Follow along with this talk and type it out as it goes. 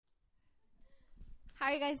How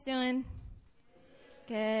are you guys doing?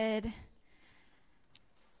 Good.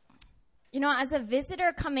 You know, as a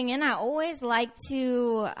visitor coming in, I always like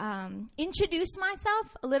to introduce myself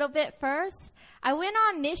a little bit first. I went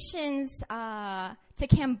on missions to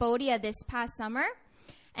Cambodia this past summer,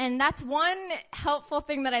 and that's one helpful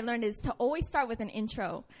thing that I learned is to always start with an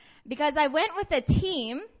intro. Because I went with a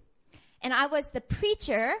team, and I was the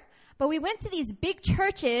preacher, but we went to these big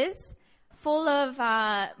churches full of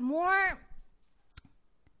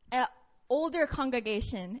older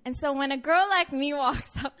congregation. And so when a girl like me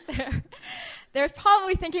walks up there, they're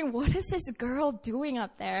probably thinking, what is this girl doing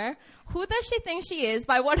up there? Who does she think she is?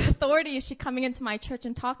 By what authority is she coming into my church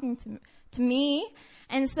and talking to me?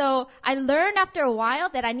 And so I learned after a while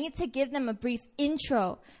that I need to give them a brief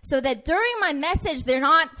intro so that during my message, they're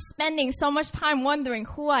not spending so much time wondering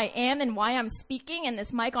who I am and why I'm speaking in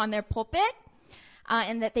this mic on their pulpit,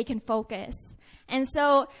 and that they can focus. And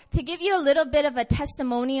so to give you a little bit of a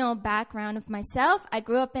testimonial background of myself, I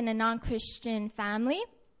grew up in a non-Christian family.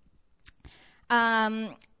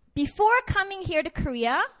 Before coming here to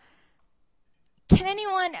Korea, can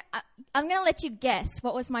anyone, I'm going to let you guess,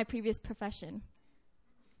 what was my previous profession?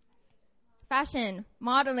 Fashion,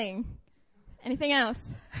 modeling, anything else?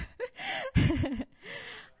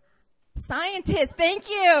 Scientist, thank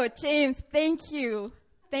you. James, thank you.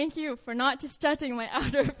 Thank you for not just judging my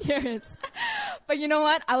outer appearance. But you know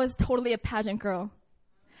what? I was totally a pageant girl.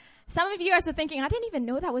 Some of you guys are thinking, I didn't even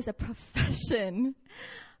know that was a profession.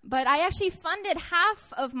 But I actually funded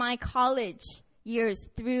half of my college years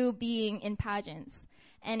through being in pageants.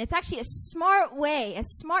 And it's actually a smart way, a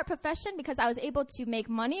smart profession, because I was able to make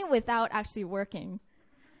money without actually working.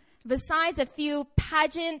 Besides a few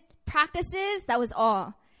pageant practices, that was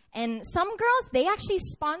all. And some girls, they actually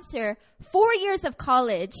sponsor 4 years of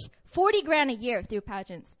college, $40,000 a year through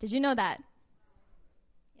pageants. Did you know that?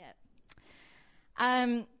 Yep.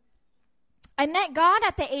 I met God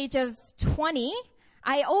at the age of 20.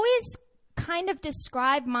 I always kind of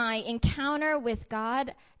describe my encounter with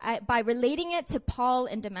God by relating it to Paul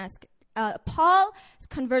in Damascus. Paul's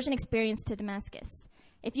conversion experience to Damascus.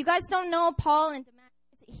 If you guys don't know Paul in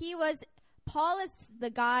Damascus, Paul is the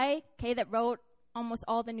guy, that wrote almost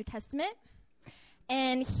all the New Testament.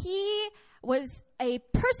 And he was a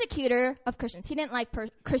persecutor of Christians. He didn't like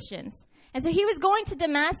Christians. And so he was going to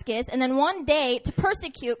Damascus, and then one day to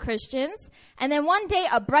persecute Christians. And then one day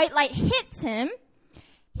a bright light hits him.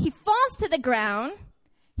 He falls to the ground.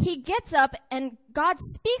 He gets up, and God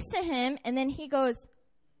speaks to him, and then he goes,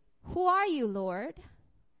 "Who are you, Lord?"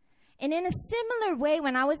 And in a similar way,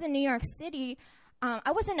 when I was in New York City,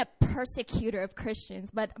 I wasn't a persecutor of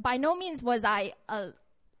Christians, but by no means was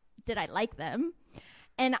did I like them.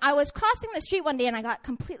 And I was crossing the street one day, and I got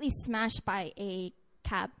completely smashed by a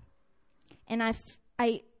cab. And I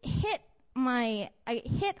hit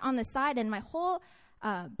on the side, and my whole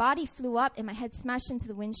body flew up, and my head smashed into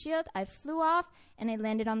the windshield. I flew off, and I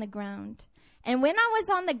landed on the ground. And when I was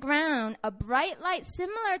on the ground, a bright light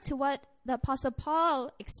similar to what the Apostle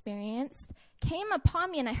Paul experienced came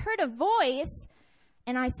upon me, and I heard a voice.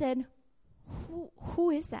 And I said, who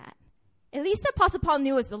is that? At least the Apostle Paul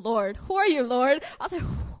knew it was the Lord. Who are you, Lord? I was like,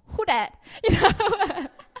 who that?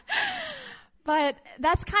 But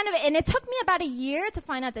that's kind of it. And it took me about a year to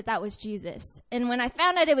find out that was Jesus. And when I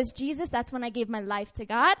found out it was Jesus, that's when I gave my life to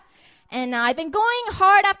God. And I've been going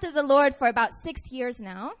hard after the Lord for about 6 years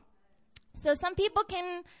now. So some people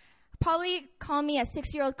can probably call me a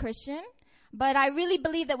 6-year-old Christian. But I really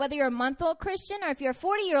believe that whether you're a month-old Christian or if you're a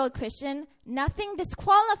 40-year-old Christian, nothing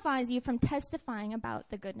disqualifies you from testifying about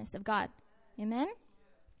the goodness of God. Amen?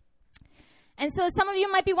 And so some of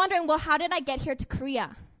you might be wondering, well, how did I get here to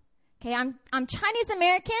Korea? Okay, I'm Chinese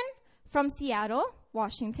American from Seattle,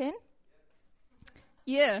 Washington.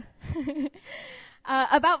 Yeah.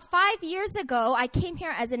 About 5 years ago, I came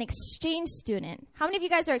here as an exchange student. How many of you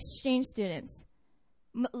guys are exchange students?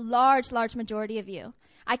 Large majority of you.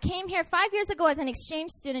 I came here 5 years ago as an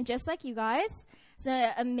exchange student, just like you guys.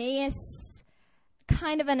 It's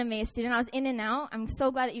kind of an Emmaus student. I was in and out. I'm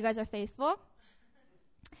so glad that you guys are faithful.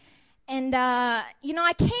 And,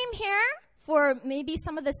 I came here for maybe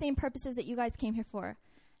some of the same purposes that you guys came here for.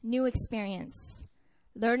 New experience.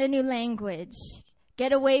 Learn a new language.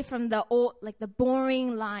 Get away from the old, the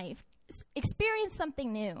boring life. Experience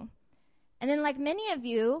something new. And then like many of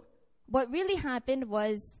you, what really happened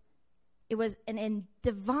was it was a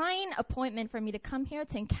divine appointment for me to come here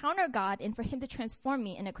to encounter God and for him to transform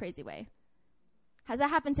me in a crazy way. Has that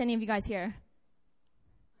happened to any of you guys here?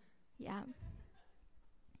 Yeah.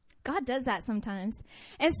 God does that sometimes.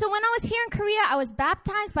 And so when I was here in Korea, I was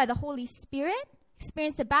baptized by the Holy Spirit.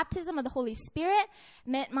 experienced the baptism of the Holy Spirit,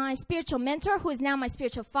 met my spiritual mentor, who is now my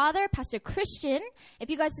spiritual father, Pastor Christian.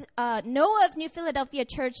 If you guys know of New Philadelphia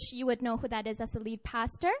Church, you would know who that is. That's the lead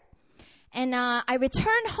pastor. And I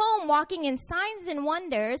returned home walking in signs and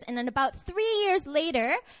wonders. And then about 3 years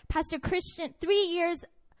later, Pastor Christian,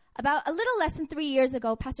 about a little less than 3 years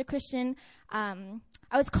ago, Pastor Christian,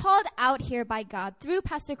 I was called out here by God through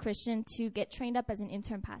Pastor Christian to get trained up as an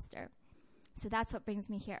intern pastor. So that's what brings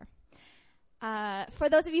me here. For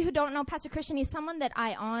those of you who don't know Pastor Christian, he's someone that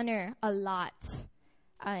I honor a lot.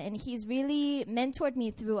 And he's really mentored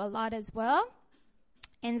me through a lot as well.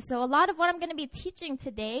 And so a lot of what I'm going to be teaching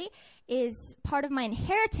today is part of my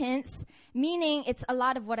inheritance, meaning it's a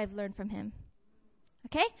lot of what I've learned from him.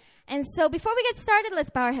 Okay? And so before we get started,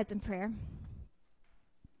 let's bow our heads in prayer.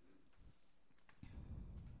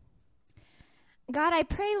 God, I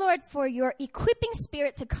pray, Lord, for your equipping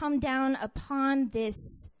spirit to come down upon this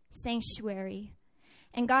sanctuary.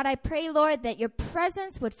 And God, I pray, Lord, that your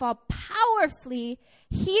presence would fall powerfully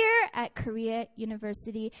here at Korea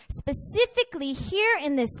University, specifically here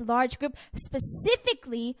in this large group,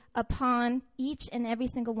 specifically upon each and every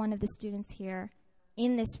single one of the students here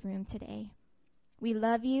in this room today. We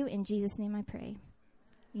love you. In Jesus' name I pray.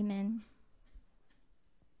 Amen.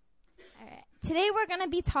 All right. Today we're going to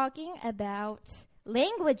be talking about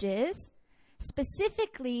languages,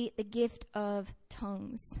 specifically the gift of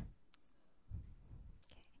tongues.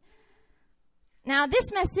 Now,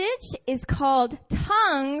 this message is called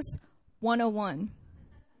Tongues 101.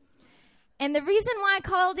 And the reason why I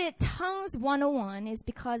called it Tongues 101 is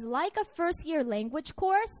because, like a first-year language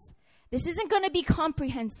course, this isn't going to be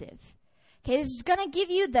comprehensive. Okay, this is going to give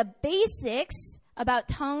you the basics about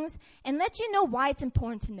tongues and let you know why it's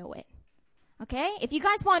important to know it. Okay? If you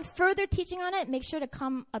guys want further teaching on it, make sure to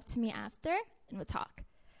come up to me after and we'll talk.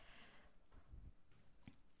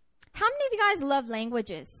 How many of you guys love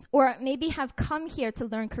languages or maybe have come here to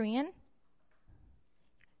learn Korean?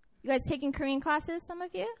 You guys taking Korean classes, some of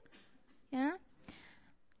you? Yeah?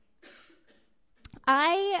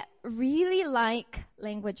 I really like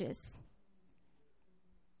languages.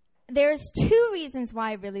 There's two reasons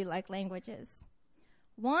why I really like languages.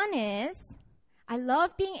 One is I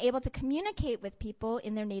love being able to communicate with people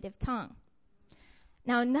in their native tongue.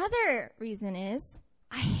 Now, another reason is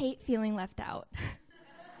I hate feeling left out.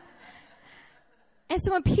 And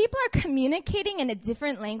so when people are communicating in a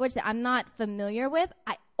different language that I'm not familiar with,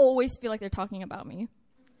 I always feel like they're talking about me.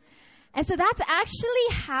 And so that's actually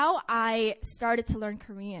how I started to learn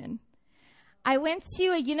Korean. I went to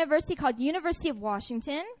a university called University of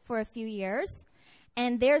Washington for a few years.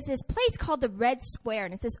 And there's this place called the Red Square.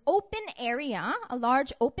 And it's this open area, a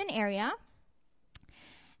large open area.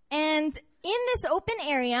 And in this open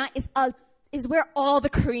area is where all the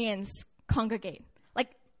Koreans congregate.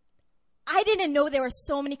 I didn't know there were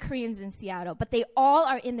so many Koreans in Seattle, but they all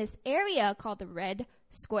are in this area called the Red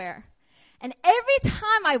Square. And every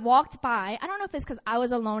time I walked by, I don't know if it's because I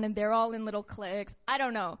was alone and they're all in little cliques, I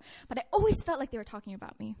don't know, but I always felt like they were talking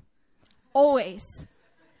about me. Always.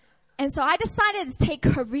 And so I decided to take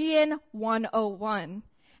Korean 101,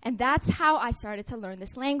 and that's how I started to learn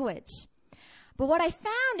this language. But what I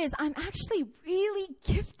found is I'm actually really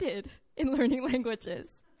gifted in learning languages.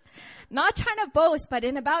 Not trying to boast, but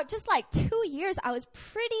in about just 2 years, I was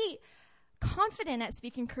pretty confident at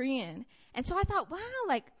speaking Korean. And so I thought, wow,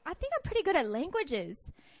 I think I'm pretty good at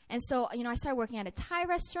languages. And so, I started working at a Thai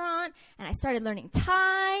restaurant, and I started learning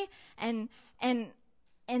Thai, and then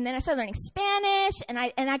I started learning Spanish, and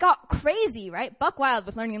I got crazy, right? Buck wild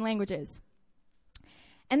with learning languages.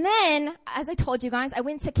 And then, as I told you guys, I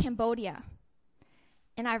went to Cambodia,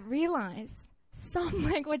 and I realized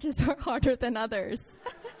some languages are harder than others.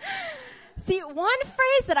 See, one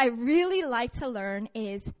phrase that I really like to learn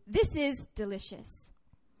is, this is delicious.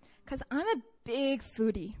 Because I'm a big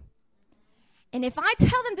foodie. And if I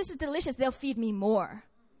tell them this is delicious, they'll feed me more.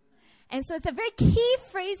 And so it's a very key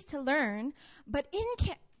phrase to learn. But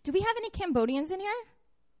do we have any Cambodians in here?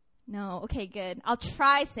 No? Okay, good. I'll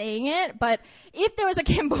try saying it. But if there was a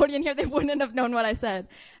Cambodian here, they wouldn't have known what I said.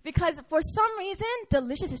 Because for some reason,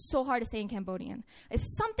 delicious is so hard to say in Cambodian.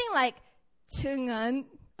 It's something like, chungan.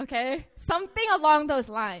 Okay? Something along those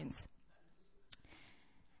lines.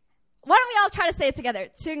 Why don't we all try to say it together?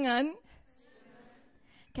 Chungan.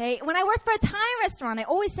 Okay? When I worked for a Thai restaurant, I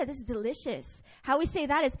always said this is delicious. How we say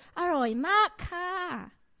that is, aroy mak ka.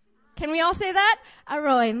 Can we all say that?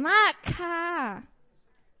 Aroy mak ka.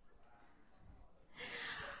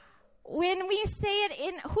 When we say it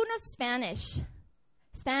in, who knows Spanish?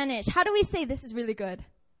 Spanish. How do we say this is really good?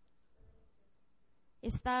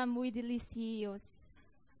 Está muy deliciosa.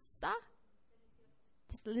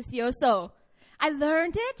 Delicioso. I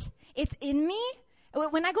learned it. It's in me.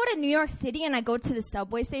 When I go to New York City and I go to the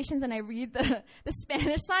subway stations and I read the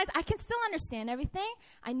Spanish signs, I can still understand everything.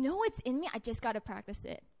 I know it's in me. I just got to practice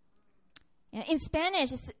it. Yeah, in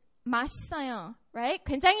Spanish, it's 맛있어요, right?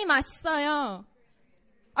 굉장히 맛있어요.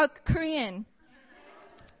 Or Korean.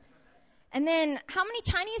 And then, how many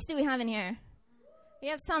Chinese do we have in here? We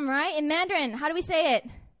have some, right? In Mandarin, how do we say it?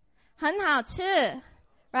 很好吃.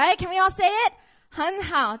 Right? Can we all say it? 很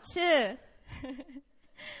好吃.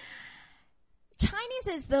 Chinese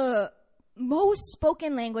is the most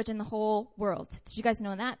spoken language in the whole world. Did you guys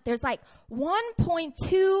know that? There's like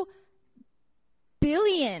 1.2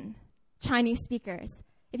 billion Chinese speakers.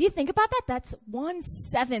 If you think about that, that's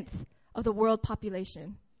 1/7 of the world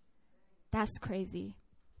population. That's crazy.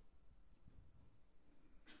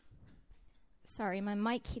 Sorry, my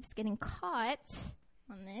mic keeps getting caught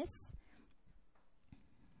on this.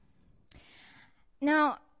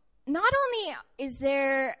 Now, not only is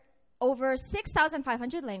there over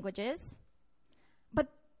 6,500 languages, but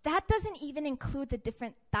that doesn't even include the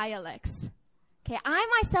different dialects. Okay, I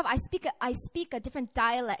myself, I speak a different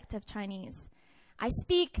dialect of Chinese. I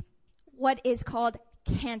speak what is called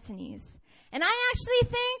Cantonese. And I actually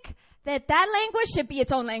think that language should be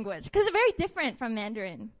its own language because it's very different from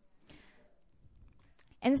Mandarin.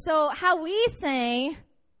 And so how we say,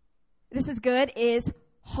 this is good, is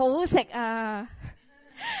호색아.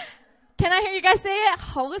 Can I hear you guys say it?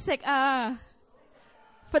 호색아.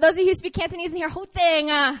 For those of you who speak Cantonese in here,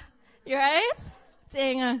 호쟁아. You right?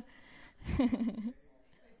 쟁아.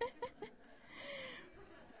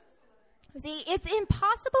 See, it's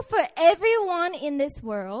impossible for everyone in this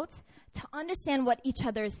world to understand what each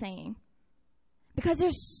other is saying because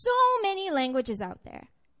there's so many languages out there.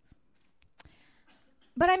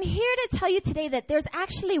 But I'm here to tell you today that there's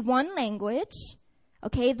actually one language,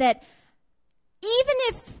 okay, that even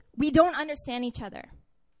if we don't understand each other,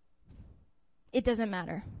 it doesn't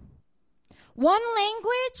matter. One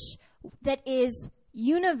language that is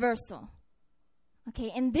universal,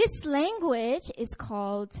 okay, and this language is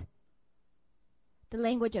called the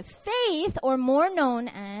language of faith, or more known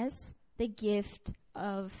as the gift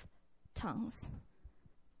of tongues.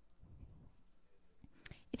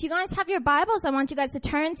 If you guys have your Bibles, I want you guys to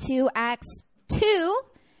turn to Acts 2,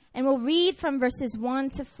 and we'll read from verses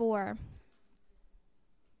 1 to 4.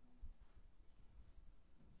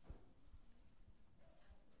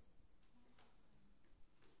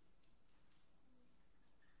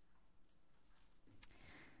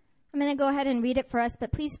 I'm going to go ahead and read it for us,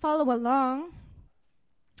 but please follow along.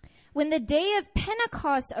 When the day of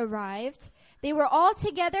Pentecost arrived, they were all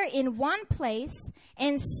together in one place,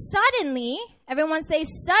 and suddenly, everyone say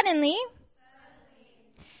suddenly,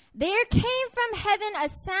 there came from heaven a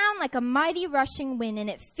sound like a mighty rushing wind, and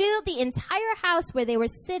it filled the entire house where they were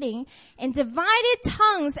sitting, and divided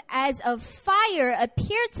tongues as of fire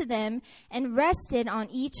appeared to them and rested on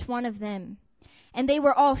each one of them. And they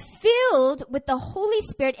were all filled with the Holy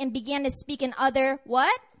Spirit and began to speak in other,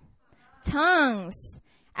 what? Tongues,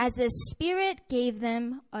 as the Spirit gave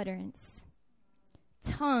them utterance.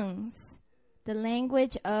 Tongues, the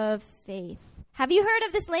language of faith. Have you heard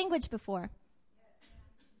of this language before?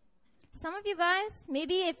 Some of you guys,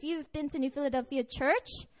 maybe if you've been to New Philadelphia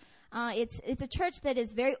Church, it's a church that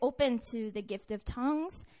is very open to the gift of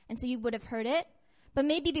tongues, and so you would have heard it. But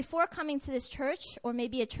maybe before coming to this church, or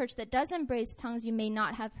maybe a church that does embrace tongues, you may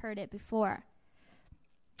not have heard it before.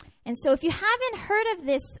 And so if you haven't heard of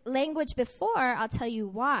this language before, I'll tell you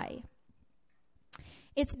why.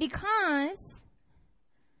 It's because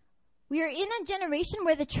we are in a generation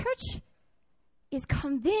where the church is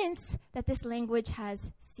convinced that this language has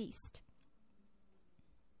ceased.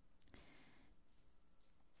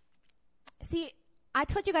 See, I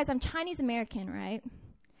told you guys I'm Chinese American, right?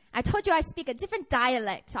 I told you I speak a different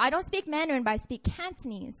dialect. So I don't speak Mandarin, but I speak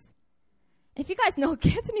Cantonese. And if you guys know,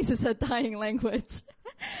 Cantonese is a dying language.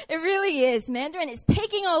 It really is. Mandarin is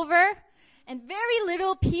taking over, and very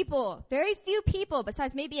few people,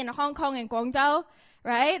 besides maybe in Hong Kong and Guangzhou,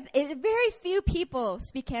 right? Very few people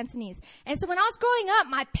speak Cantonese. And so when I was growing up,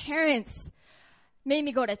 my parents made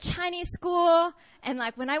me go to Chinese school. And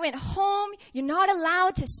like when I went home, you're not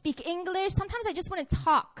allowed to speak English. Sometimes I just want to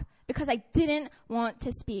talk because I didn't want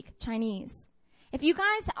to speak Chinese. If you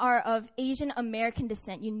guys are of Asian American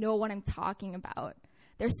descent, you know what I'm talking about.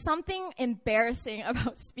 There's something embarrassing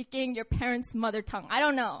about speaking your parents' mother tongue. I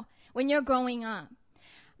don't know, when you're growing up.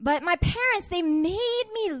 But my parents, they made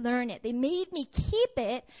me learn it. They made me keep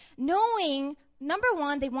it, knowing, number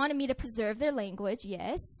one, they wanted me to preserve their language,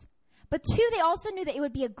 yes. But two, they also knew that it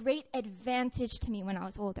would be a great advantage to me when I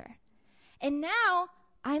was older. And now,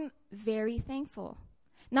 I'm very thankful.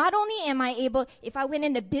 Not only am I able, if I went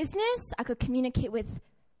into business, I could communicate with,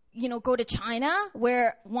 go to China,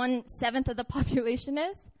 where 1/7 of the population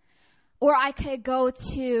is. Or I could go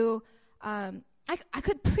to, I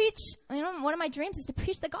could preach, one of my dreams is to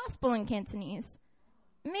preach the gospel in Cantonese.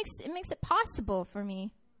 It makes it possible for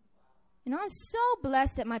me. I'm so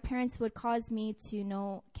blessed that my parents would cause me to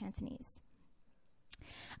know Cantonese.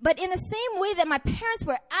 But in the same way that my parents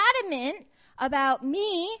were adamant about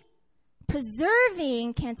me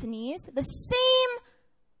preserving Cantonese, the same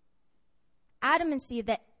adamancy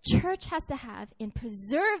that church has to have in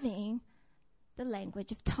preserving the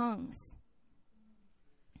language of tongues.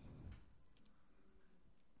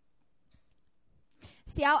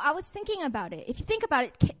 See, I was thinking about it. If you think about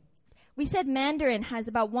it, we said Mandarin has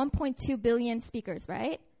about 1.2 billion speakers,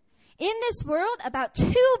 right? In this world, about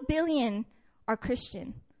 2 billion are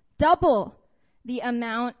Christian. Double the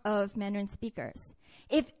amount of Mandarin speakers.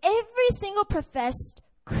 If every single professed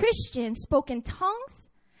Christian spoke in tongues,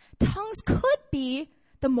 tongues could be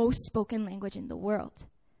the most spoken language in the world.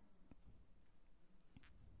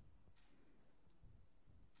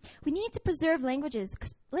 We need to preserve languages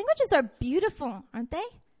because languages are beautiful, aren't they?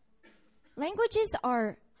 Languages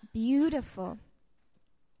are beautiful.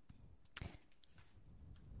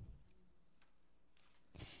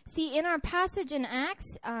 See, in our passage in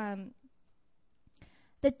Acts,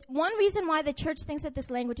 the one reason why the church thinks that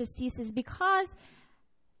this language has ceased is because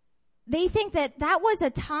they think that was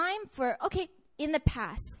a time for, in the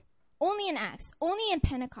past, only in Acts, only in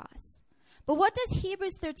Pentecost. But what does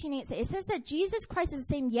Hebrews 13:8 say? It says that Jesus Christ is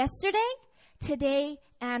the same yesterday, today,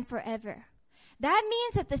 and forever. That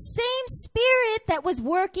means that the same Spirit that was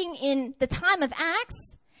working in the time of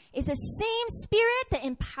Acts is the same Spirit that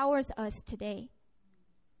empowers us today.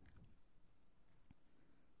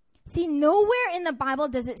 See, nowhere in the Bible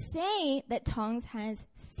does it say that tongues has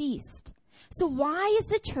ceased. So why is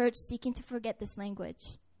the church seeking to forget this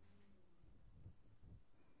language?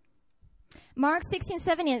 Mark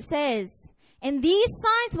 16:70, it says, and these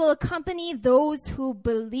signs will accompany those who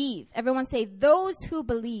believe. Everyone say, those who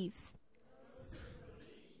believe.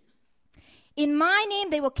 In my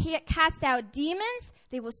name they will cast out demons.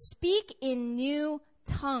 They will speak in new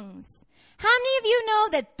tongues. How many of you know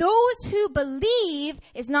that those who believe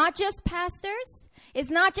is not just pastors, it's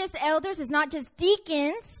not just elders, it's not just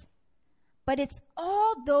deacons, but it's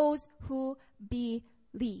all those who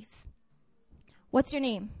believe. What's your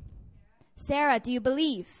name? Sarah, do you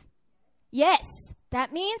believe? Yes,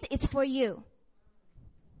 that means it's for you.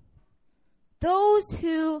 Those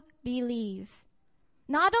who believe.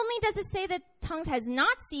 Not only does it say that tongues has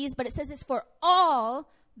not ceased, but it says it's for all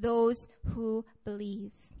those who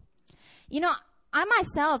believe. I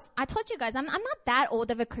myself, I told you guys, I'm not that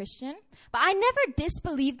old of a Christian, but I never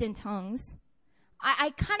disbelieved in tongues.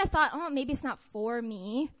 I kind of thought, maybe it's not for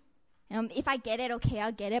me. If I get it, okay,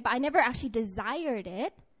 I'll get it. But I never actually desired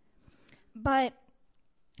it. But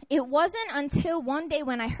it wasn't until one day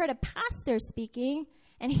when I heard a pastor speaking,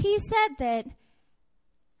 and he said that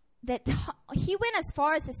he went as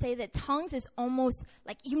far as to say that tongues is almost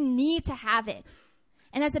like you need to have it.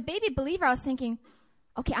 And as a baby believer, I was thinking,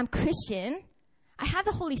 okay, I'm Christian. I have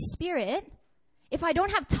the Holy Spirit. If I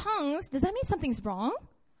don't have tongues, does that mean something's wrong?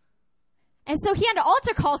 And so he had an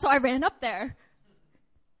altar call, so I ran up there.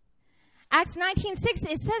 Acts 19:6,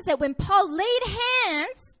 it says that when Paul laid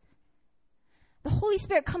hands, the Holy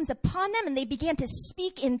Spirit comes upon them and they began to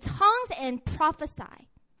speak in tongues and prophesy.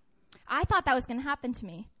 I thought that was going to happen to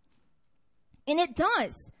me. And it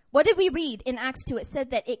does. What did we read in Acts 2? It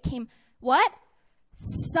said that it came, what?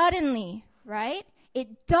 Suddenly, right?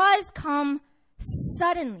 It does come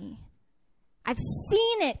suddenly. I've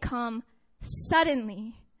seen it come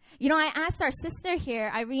suddenly. I asked our sister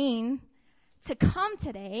here, Irene, to come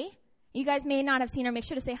today. You guys may not have seen her. Make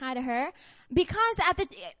sure to say hi to her. Because I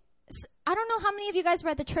don't know how many of you guys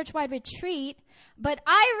were at the church-wide retreat, but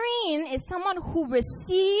Irene is someone who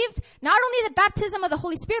received not only the baptism of the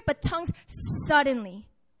Holy Spirit, but tongues suddenly.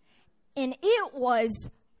 And it was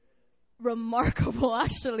remarkable,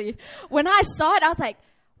 actually. When I saw it, I was like,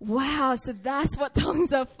 wow, so that's what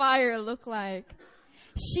tongues of fire look like.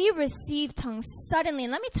 She received tongues suddenly.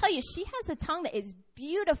 And let me tell you, she has a tongue that is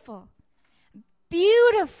beautiful.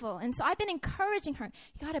 Beautiful. And so I've been encouraging her.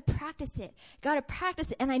 You got to practice it. You got to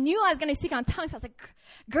practice it. And I knew I was going to speak on tongues. So I was like,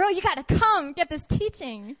 girl, you got to come get this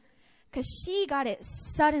teaching. Because she got it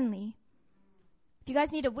suddenly. If you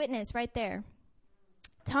guys need a witness, right there.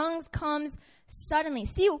 Tongues comes suddenly.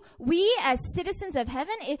 See, we as citizens of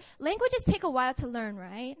heaven, languages take a while to learn,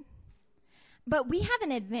 right? But we have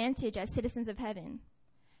an advantage as citizens of heaven.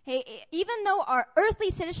 Hey, even though our earthly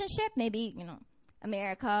citizenship, maybe,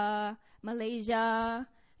 America, Malaysia,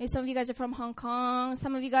 Maybe some of you guys are from Hong Kong.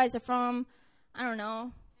 Some of you guys are from, I don't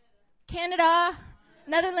know, Canada,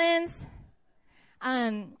 Netherlands.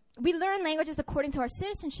 We learn languages according to our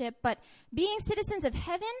citizenship, but being citizens of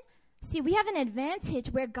heaven, see, we have an advantage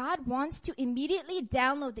where God wants to immediately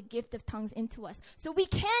download the gift of tongues into us. So we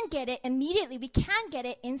can get it immediately. We can get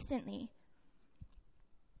it instantly.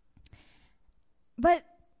 But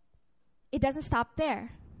it doesn't stop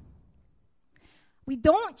there. We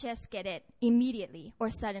don't just get it immediately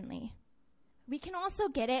or suddenly. We can also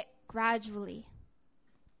get it gradually.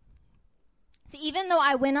 See, even though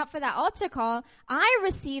I went up for that altar call, I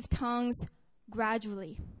received tongues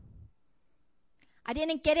gradually. I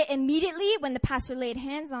didn't get it immediately when the pastor laid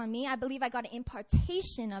hands on me. I believe I got an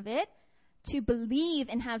impartation of it to believe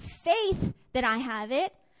and have faith that I have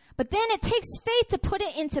it. But then it takes faith to put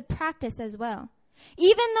it into practice as well.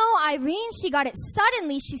 Even though Irene, she got it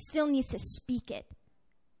suddenly, she still needs to speak it,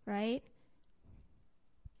 right?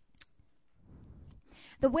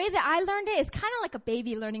 The way that I learned it is kind of like a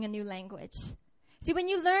baby learning a new language. See, when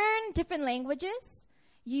you learn different languages,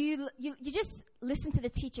 you just listen to the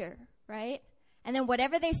teacher, right? And then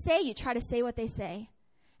whatever they say, you try to say what they say.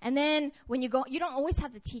 And then when you go, you don't always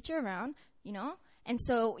have the teacher around, you know? And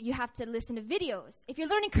so you have to listen to videos. If you're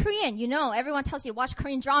learning Korean, you know, everyone tells you to watch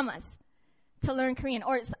Korean dramas to learn Korean.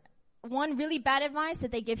 Or it's one really bad advice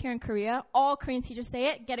that they give here in Korea, all Korean teachers say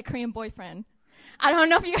it, get a Korean boyfriend. I don't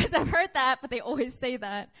know if you guys have heard that, but they always say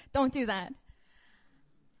that. Don't do that.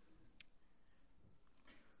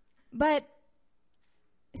 But,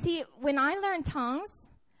 see, when I learned tongues,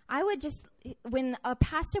 I would just, when a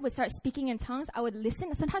pastor would start speaking in tongues, I would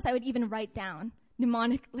listen. Sometimes I would even write down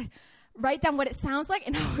mnemonically, write down what it sounds like,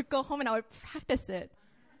 and I would go home and I would practice it.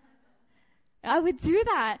 I would do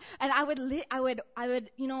that, and I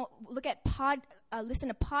would, you know, look at listen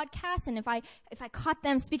to podcasts, and if I caught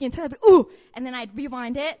them speaking in tongues, I'd be, ooh, and then I'd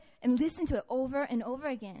rewind it and listen to it over and over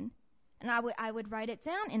again, and I would write it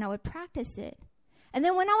down and I would practice it. And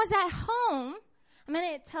then when I was at home, I'm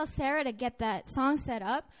going to tell Sarah to get that song set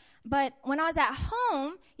up. But when I was at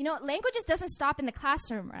home, you know, languages doesn't stop in the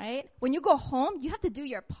classroom, right? When you go home, you have to do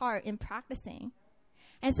your part in practicing.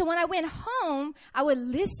 And so when I went home, I would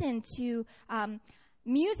listen to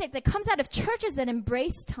music that comes out of churches that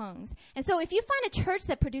embrace tongues. And so if you find a church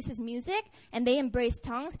that produces music and they embrace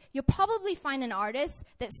tongues, you'll probably find an artist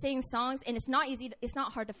that sings songs, and it's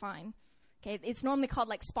not hard to find. Okay, it's normally called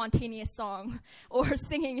like spontaneous song or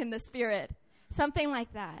singing in the spirit, something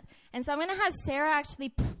like that. And so I'm going to have Sarah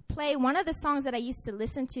actually play one of the songs that I used to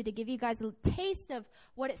listen to give you guys a taste of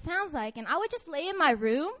what it sounds like. And I would just lay in my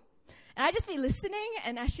room, and I'd just be listening,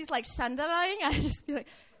 and as she's like shandaraing, I'd just be like,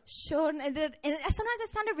 Shon, and sometimes it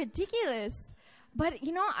sounded ridiculous. But,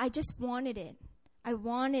 you know, I just wanted it. I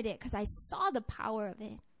wanted it because I saw the power of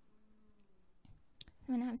it.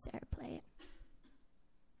 I'm going to have Sarah play it.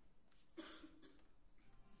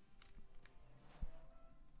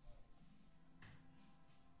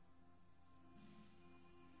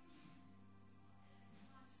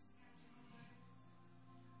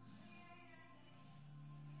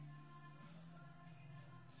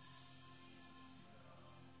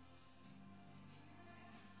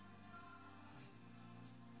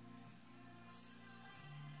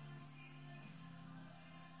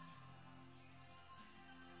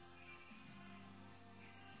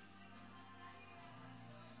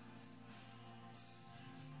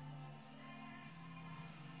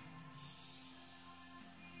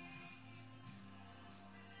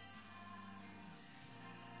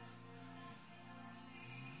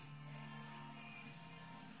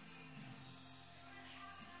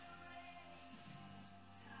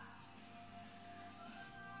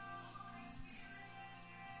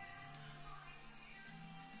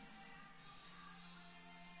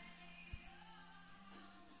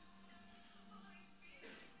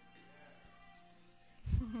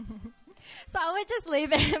 So I would just lay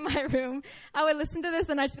there in my room. I would listen to this,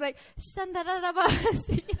 and I'd just be like,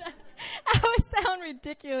 I would sound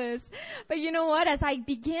ridiculous. But you know what? As I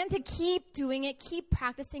began to keep doing it, keep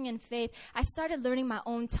practicing in faith, I started learning my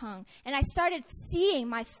own tongue. And I started seeing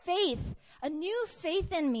my faith, a new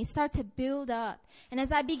faith in me start to build up. And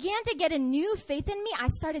as I began to get a new faith in me, I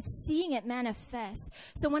started seeing it manifest.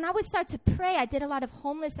 So when I would start to pray, I did a lot of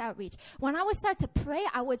homeless outreach. When I would start to pray,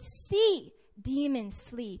 I would see demons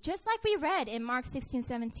flee, just like we read in Mark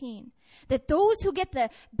 16:17, that those who get the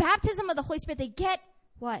baptism of the Holy Spirit, they get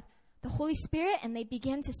what? The Holy Spirit, and they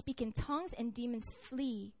begin to speak in tongues, and demons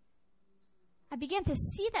flee. I began to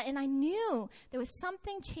see that, and I knew there was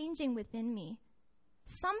something changing within me.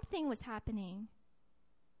 Something was happening.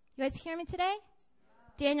 You guys hear me today?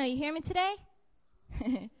 Daniel, you hear me today?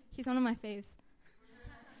 He's one of my faves.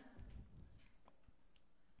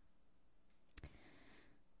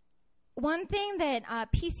 one thing that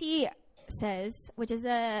PC says, which is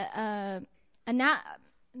analogy,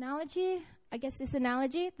 I guess this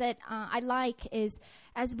analogy that I like is,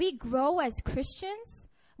 as we grow as Christians,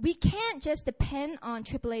 we can't just depend on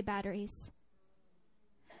AAA batteries.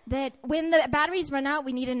 That when the batteries run out,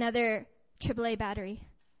 we need another AAA battery.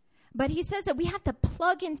 But he says that we have to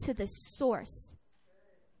plug into the source.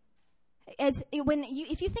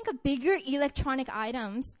 If you think of bigger electronic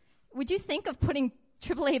items, would you think of putting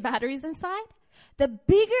AAA batteries inside? The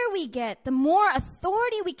bigger we get, the more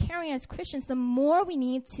authority we carry as Christians, the more we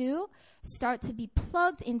need to start to be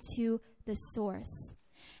plugged into the source.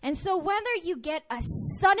 And so whether you get a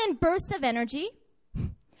sudden burst of energy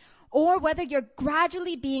or whether you're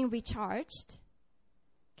gradually being recharged,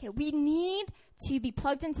 okay, we need to be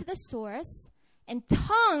plugged into the source, and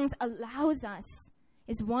tongues allows us,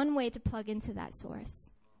 is one way to plug into that source.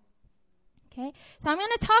 Okay, so I'm going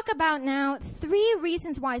to talk about now 3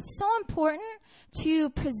 reasons why it's so important to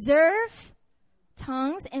preserve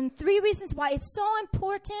tongues and 3 reasons why it's so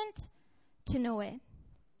important to know it.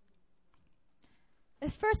 The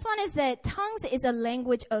first one is that tongues is a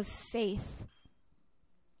language of faith.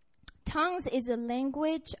 Tongues is a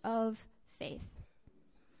language of faith.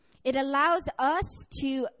 It allows us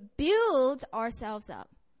to build ourselves up.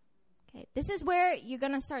 Okay, this is where you're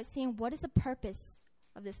going to start seeing what is the purpose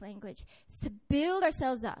of this language. It's to build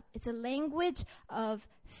ourselves up. It's a language of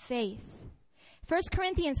faith. 1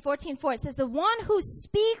 Corinthians 14:4, it says, the one who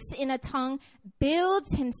speaks in a tongue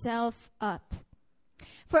builds himself up.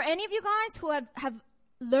 For any of you guys who have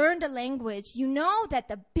learned a language, you know that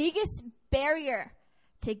the biggest barrier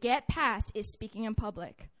to get past is speaking in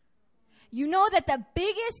public. You know that the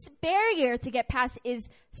biggest barrier to get past is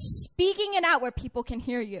speaking it out where people can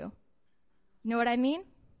hear you. You know what I mean?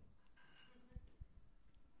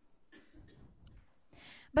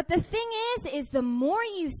 But the thing is the more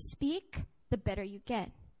you speak, the better you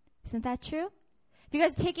get. Isn't that true? If you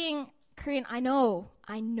guys are taking Korean, I know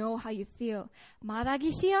how you feel.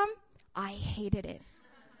 말하기 시험, I hated it.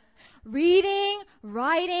 Reading,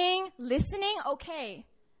 writing, listening, okay.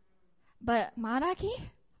 But 말하기?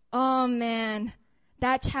 Oh man,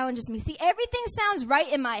 that challenges me. See, everything sounds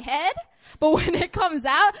right in my head, but when it comes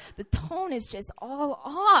out, the tone is just all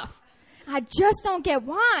off. I just don't get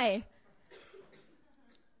why.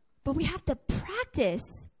 But we have to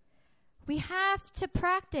practice. We have to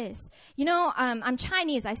practice. You know, I'm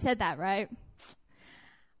Chinese. I said that, right?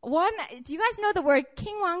 Do you guys know the word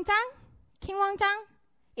킹왕짱? 킹왕짱?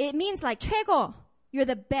 It means like 최고. You're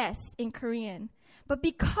the best in Korean. But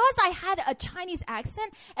because I had a Chinese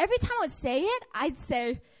accent, every time I would say it, I'd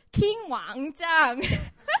say 킹왕짱.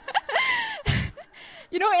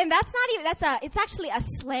 You know, and that's not even, it's actually a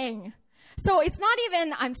slang. So it's not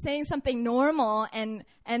even I'm saying something normal and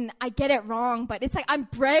I get it wrong, but it's like I'm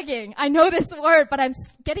bragging. I know this word, but I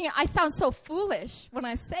sound so foolish when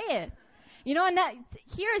I say it. You know, and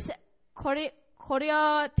here's Korea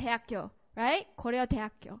대학교, right? Korea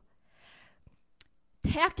대학교.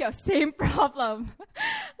 대학교, same problem.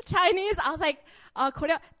 Chinese, I was like,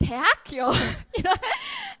 Korea 대학교. You know,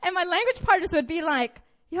 and my language partners would be like,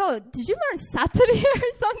 yo, did you learn Saturday or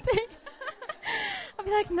something? I'd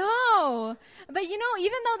be like, no. But you know,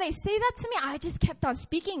 even though they say that to me, I just kept on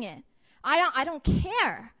speaking it. I don't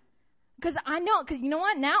care. Because I know, because you know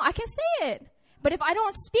what? Now I can say it. But if I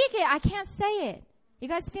don't speak it, I can't say it. You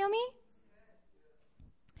guys feel me?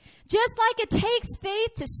 Just like it takes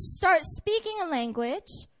faith to start speaking a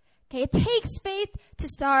language, okay, it takes faith to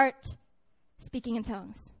start speaking in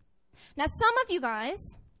tongues. Now, some of you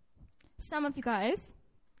guys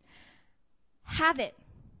have it.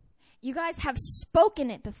 You guys have spoken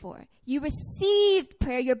it before. You received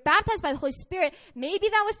prayer. You're baptized by the Holy Spirit. Maybe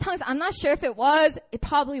that was tongues. I'm not sure if it was. It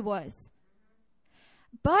probably was.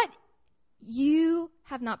 But you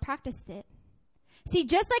have not practiced it. See,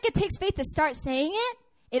 just like it takes faith to start saying it,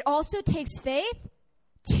 it also takes faith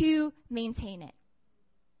to maintain it.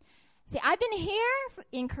 See, I've been here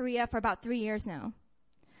in Korea for about 3 years now.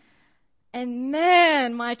 And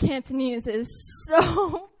man, my Cantonese is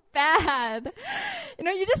so bad. You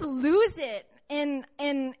know, you just lose it. And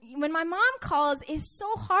when my mom calls, it's so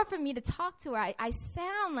hard for me to talk to her. I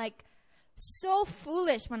sound like so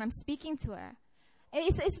foolish when I'm speaking to her.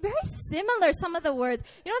 It's very similar, some of the words.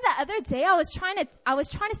 You know, the other day I was trying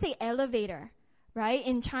to say elevator, right,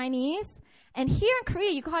 in Chinese. And here in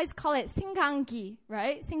Korea, you guys call it singangi,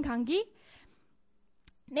 right? Singangi.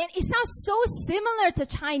 Man, it sounds so similar to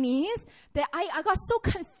Chinese that I got so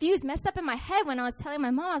confused, messed up in my head when I was telling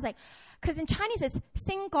my mom. I was like, because in Chinese it's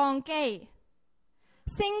singgongge.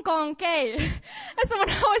 Singgongge. And so when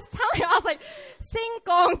I was telling her, I was like, sing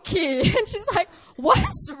gonki. And she's like,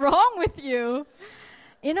 what's wrong with you?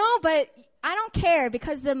 You know, but I don't care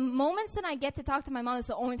because the moments that I get to talk to my mom is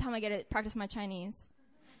the only time I get to practice my Chinese.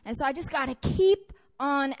 And so I just got to keep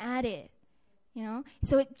on at it, you know.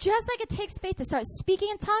 So just like it takes faith to start speaking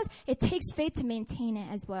in tongues, it takes faith to maintain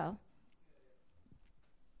it as well.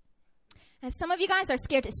 And some of you guys are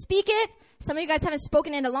scared to speak it. Some of you guys haven't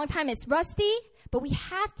spoken in a long time. It's rusty. But we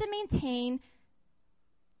have to maintain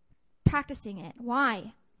practicing it.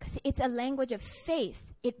 Why? Because it's a language of faith.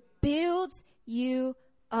 It builds you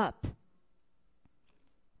up.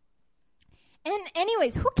 And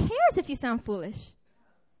anyways, who cares if you sound foolish?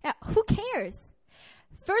 Yeah, who cares?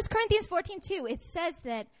 1 Corinthians 14:2, it says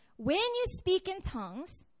that when you speak in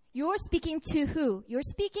tongues, you're speaking to who? You're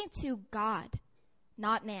speaking to God,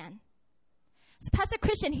 not man. So Pastor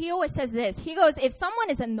Christian, he always says this. He goes, if someone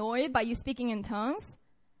is annoyed by you speaking in tongues,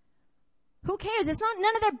 who cares? It's not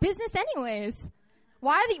none of their business anyways.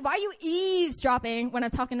 Why are you eavesdropping when I'm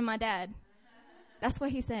talking to my dad? That's what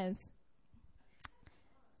he says.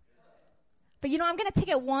 But you know, I'm going to take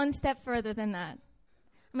it one step further than that.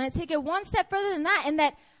 I'm going to take it one step further than that, and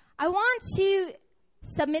that I want to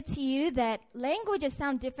submit to you that languages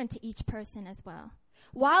sound different to each person as well.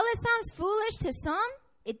 While it sounds foolish to some,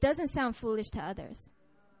 it doesn't sound foolish to others.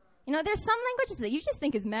 You know, there's some languages that you just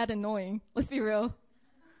think is mad annoying. Let's be real.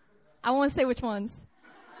 I won't say which ones.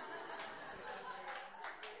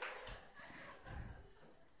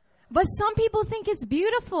 But some people think it's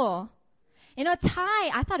beautiful. You know, Thai,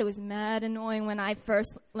 I thought it was mad annoying when I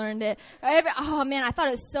first learned it. Oh, man, I thought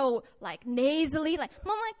it was so, like, nasally. Like,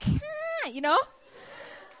 Mama, you know?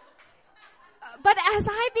 But as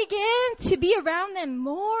I began to be around them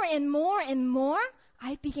more and more and more,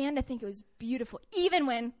 I began to think it was beautiful, even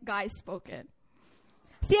when guys spoke it.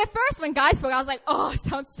 See, at first, when guys spoke, I was like, oh, it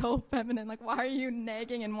sounds so feminine. Like, why are you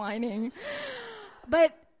nagging and whining?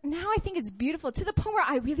 But now I think it's beautiful to the point where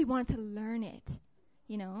I really wanted to learn it,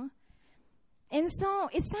 you know? And so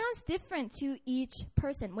it sounds different to each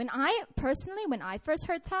person. When I first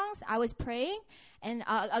heard tongues, I was praying, and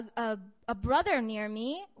a brother near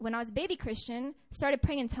me, when I was a baby Christian, started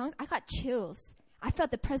praying in tongues. I got chills. I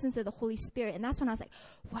felt the presence of the Holy Spirit, and that's when I was like,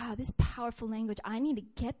 wow, this powerful language, I need to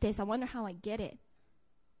get this. I wonder how I get it.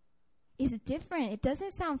 It's different. It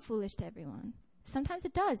doesn't sound foolish to everyone. Sometimes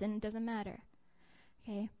it does, and it doesn't matter.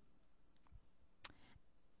 Okay?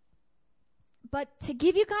 But to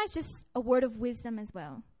give you guys just a word of wisdom as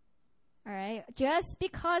well. All right? Just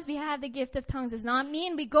because we have the gift of tongues does not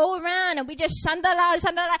mean we go around and we just shandala,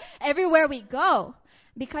 shandala everywhere we go.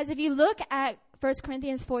 Because if you look at 1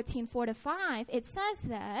 Corinthians 14:4-5, it says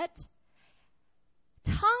that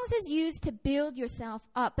tongues is used to build yourself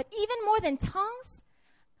up. But even more than tongues,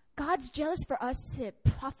 God's jealous for us to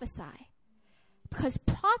prophesy. Because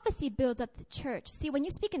prophecy builds up the church. See, when you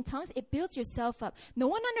speak in tongues, it builds yourself up. No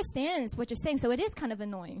one understands what you're saying, so it is kind of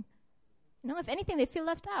annoying. You know, if anything, they feel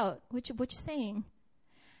left out, what you're saying.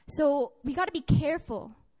 So we got to be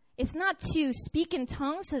careful. It's not to speak in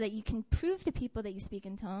tongues so that you can prove to people that you speak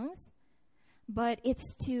in tongues. But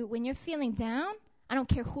it's to, when you're feeling down, I don't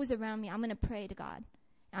care who's around me, I'm going to pray to God.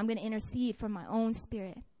 I'm going to intercede for my own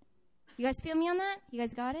spirit. You guys feel me on that? You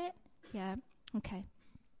guys got it? Yeah? Okay.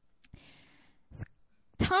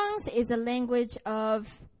 Tongues is a language of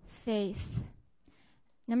faith.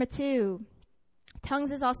 Number 2,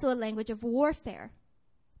 tongues is also a language of warfare.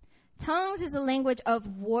 Tongues is a language of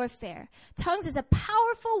warfare. Tongues is a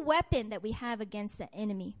powerful weapon that we have against the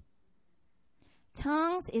enemy.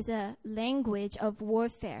 Tongues is a language of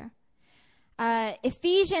warfare.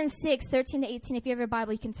 Ephesians 6:13-18, if you have your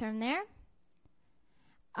Bible, you can turn there.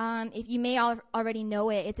 If you may already know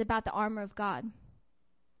it, it's about the armor of God.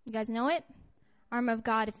 You guys know it? Armor of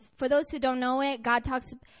God. For those who don't know it, God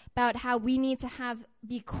talks about how we need to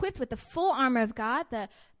be equipped with the full armor of God, the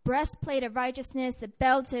breastplate of righteousness, the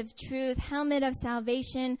belt of truth, helmet of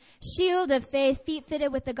salvation, shield of faith, feet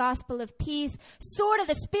fitted with the gospel of peace, sword of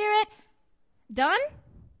the Spirit. Done?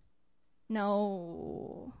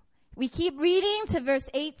 No. We keep reading to verse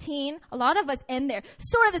 18. A lot of us end there.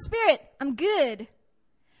 Sword of the Spirit. I'm good.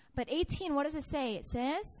 But 18, what does it say? It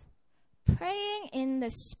says, praying in the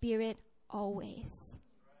Spirit always.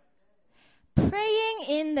 Praying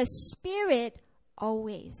in the Spirit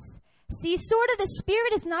always. See, sword of the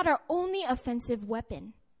Spirit is not our only offensive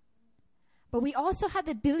weapon. But we also have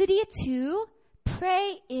the ability to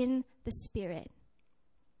pray in the Spirit.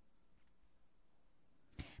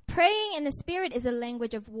 Praying in the Spirit is a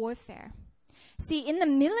language of warfare. See, in the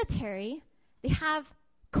military, they have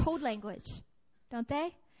code language, don't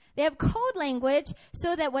they? They have code language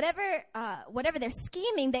so that whatever they're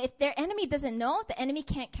scheming, that if their enemy doesn't know, the enemy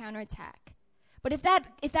can't counterattack. But if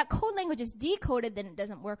that code language is decoded, then it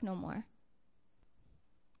doesn't work no more.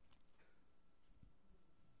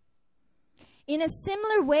 In a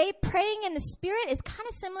similar way, praying in the Spirit is kind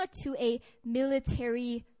of similar to a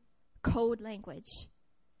military code language.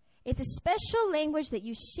 It's a special language that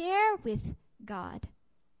you share with God.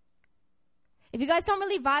 If you guys don't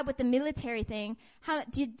really vibe with the military thing,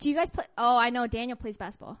 do you guys play? Oh, I know Daniel plays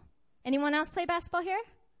basketball. Anyone else play basketball here?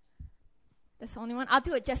 That's the only one? I'll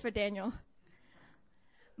do it just for Daniel.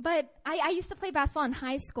 But I used to play basketball in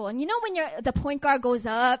high school. And you know when the point guard goes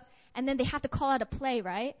up and then they have to call out a play,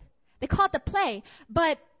 right? They call it the play.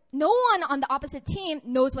 But no one on the opposite team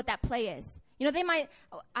knows what that play is. You know,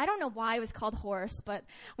 I don't know why it was called horse, but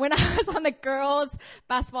when I was on the girls'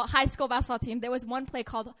 high school basketball team, there was one play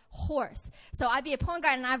called horse. So I'd be a point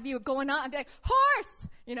guard and I'd be going up, I'd be like, horse!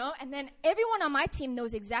 You know, and then everyone on my team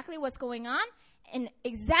knows exactly what's going on and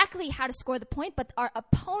exactly how to score the point, but our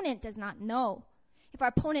opponent does not know. If our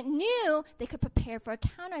opponent knew, they could prepare for a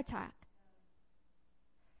counterattack.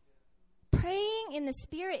 Praying in the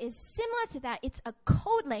Spirit is similar to that. It's a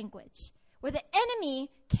code language where the enemy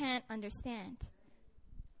can't understand.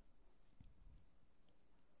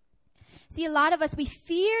 See, a lot of us, we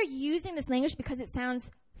fear using this language because it sounds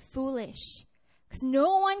foolish. Because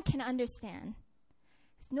no one can understand.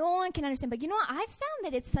 But you know what? I've found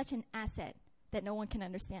that it's such an asset that no one can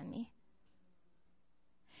understand me.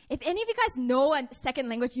 If any of you guys know a second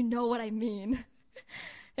language, you know what I mean.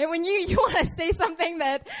 And when you want to say something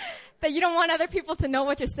that you don't want other people to know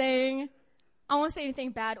what you're saying, I won't say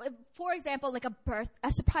anything bad. For example, like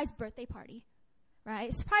a surprise birthday party,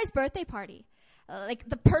 right? Surprise birthday party. Like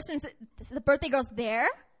the birthday girl's there,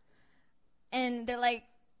 and they're like,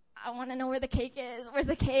 I want to know where the cake is. Where's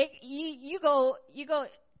the cake? You go.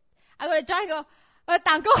 I go to John and go,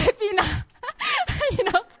 "Tangko hepina." You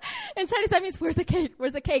know, in Chinese that means where's the cake?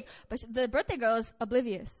 Where's the cake? But the birthday girl is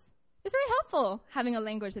oblivious. It's very helpful having a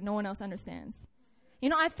language that no one else understands. You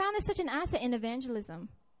know, I found this such an asset in evangelism.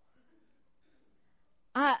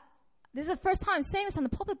 This is the first time I'm saying this on the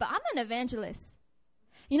pulpit, but I'm an evangelist.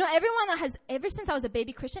 You know, ever since I was a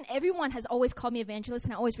baby Christian, everyone has always called me evangelist,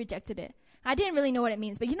 and I always rejected it. I didn't really know what it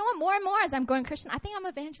means. But you know what? More and more as I'm growing Christian, I think I'm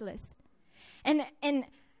an evangelist. And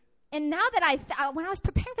now that when I was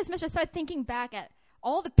preparing for this message, I started thinking back at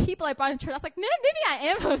all the people I brought into church. I was like, maybe I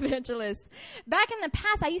am an evangelist. Back in the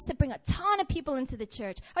past, I used to bring a ton of people into the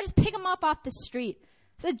church. I would just pick them up off the street.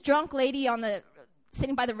 It's a drunk lady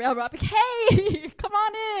sitting by the railroad. I'd be like, hey, come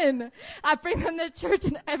on in. I bring them to church,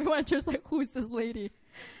 and everyone in church is like, who is this lady?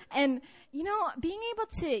 And, you know,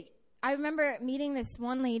 I remember meeting this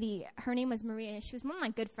one lady. Her name was Maria, and she was one of my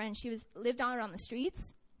good friends. She lived out on the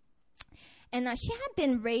streets. And she had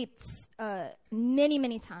been raped many,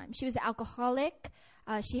 many times. She was an alcoholic.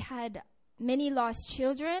 She had many lost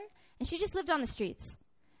children, and she just lived on the streets.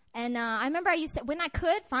 And I remember when I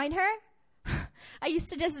could find her, I used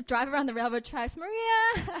to just drive around the railroad tracks,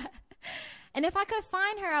 Maria. And if I could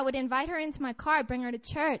find her, I would invite her into my car, bring her to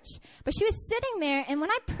church. But she was sitting there, and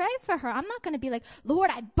when I pray for her, I'm not going to be like, Lord,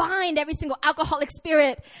 I bind every single alcoholic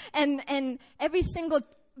spirit and every single,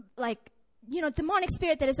 demonic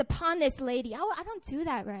spirit that is upon this lady. I don't do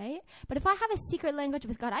that, right? But if I have a secret language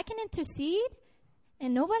with God, I can intercede,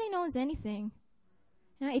 and nobody knows anything.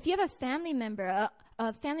 You know, if you have a family member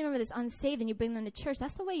that's unsaved, and you bring them to church,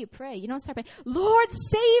 that's the way you pray. You don't start praying, Lord,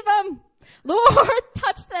 save them. Lord,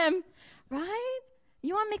 touch them. Right?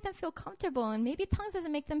 You want to make them feel comfortable, and maybe tongues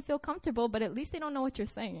doesn't make them feel comfortable, but at least they don't know what you're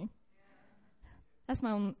saying. That's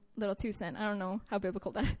my own little 2 cents. I don't know how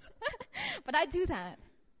biblical that is. But I do that.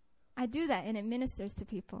 And it ministers to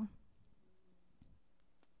people.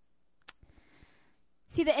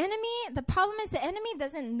 See, the problem is the enemy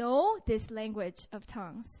doesn't know this language of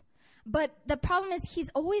tongues. But the problem is he's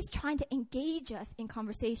always trying to engage us in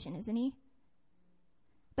conversation, isn't he?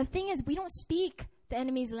 The thing is, we don't speak the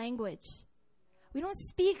enemy's language. We don't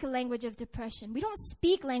speak a language of depression. We don't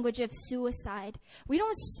speak language of suicide. We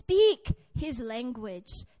don't speak his language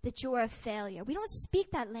that you're a failure. We don't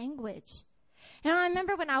speak that language. And I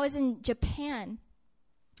remember when I was in Japan,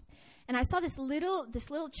 and I saw this little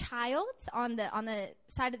child on the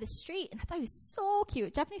side of the street, and I thought he was so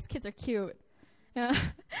cute. Japanese kids are cute. Yeah.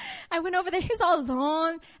 I went over there. He was all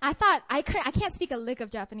alone. I thought I can't speak a lick of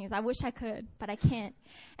Japanese. I wish I could, but I can't.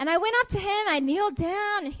 And I went up to him. I kneeled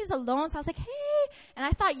down, and he's alone. So I was like, hey. And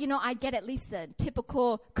I thought, I'd get at least the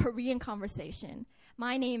typical Korean conversation.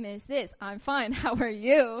 My name is this. I'm fine. How are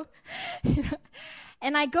you?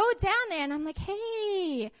 And I go down there, and I'm like,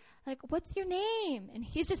 hey, what's your name? And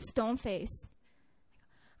he's just stone-faced.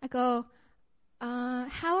 I go,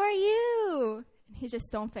 how are you? And he's just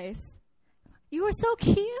stone-faced. You were so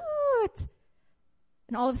cute.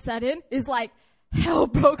 And all of a sudden, it's like hell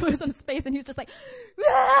broke loose on his face, and he's just like,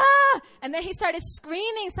 ah! And then he started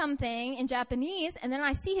screaming something in Japanese, and then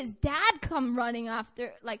I see his dad come running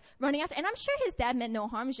after, and I'm sure his dad meant no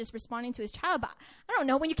harm, he's just responding to his child, but I don't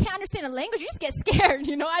know, when you can't understand a language, you just get scared,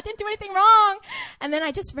 I didn't do anything wrong, and then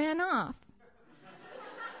I just ran off.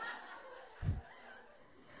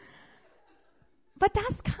 But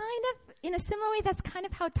that's kind of, in a similar way, that's kind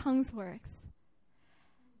of how tongues works.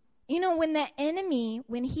 When the enemy,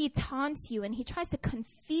 when he taunts you and he tries to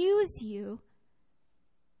confuse you,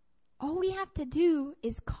 all we have to do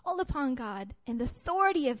is call upon God and the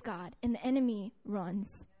authority of God, and the enemy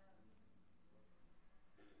runs.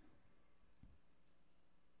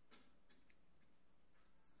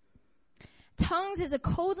 Tongues is a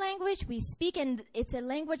code language we speak, and it's a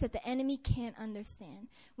language that the enemy can't understand.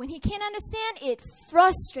 When he can't understand, it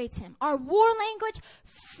frustrates him. Our war language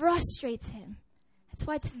frustrates him. That's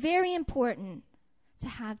why it's very important to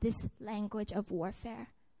have this language of warfare.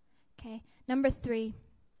 Okay, number 3.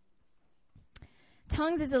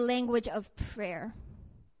 Tongues is a language of prayer.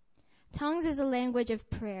 Tongues is a language of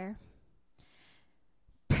prayer.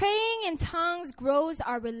 Praying in tongues grows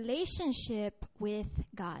our relationship with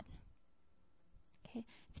God. Okay,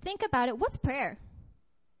 think about it. What's prayer?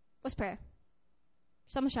 What's prayer?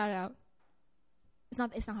 Someone shout it out. It's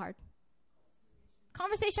not hard.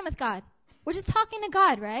 Conversation with God. We're just talking to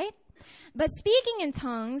God, right? But speaking in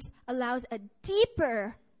tongues allows a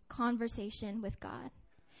deeper conversation with God.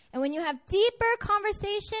 And when you have deeper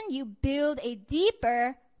conversation, you build a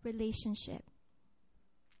deeper relationship.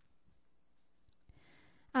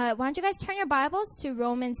 Why don't you guys turn your Bibles to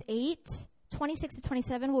Romans 8, 26 to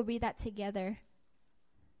 27. We'll read that together.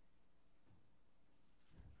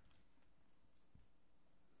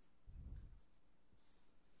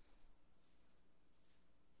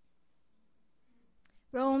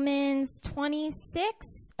 Romans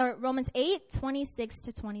 8, 26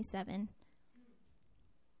 to 27.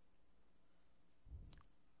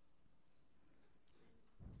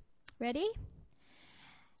 Ready?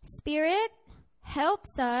 Spirit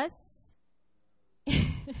helps us. Is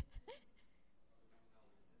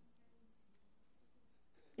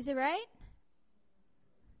it right?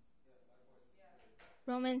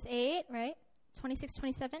 Romans 8, right? 26,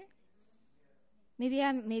 27? Maybe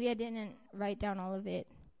I didn't write down all of it.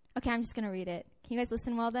 Okay, I'm just going to read it. Can you guys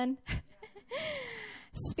listen well then?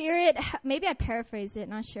 Spirit, maybe I paraphrased it,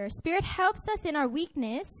 not sure. Spirit helps us in our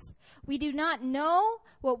weakness. We do not know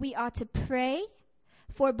what we ought to pray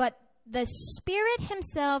for, but the Spirit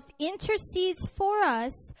himself intercedes for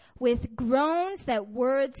us with groans that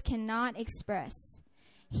words cannot express.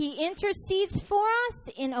 He intercedes for us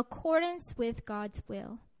in accordance with God's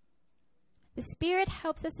will. The Spirit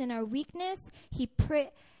helps us in our weakness.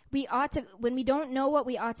 When we don't know what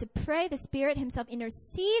we ought to pray, the Spirit himself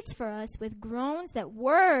intercedes for us with groans that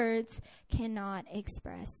words cannot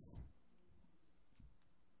express.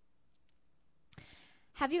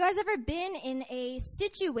 Have you guys ever been in a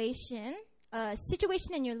situation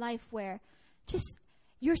in your life where just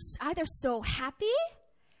you're either so happy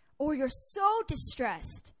or you're so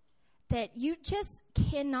distressed that you just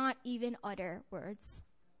cannot even utter words?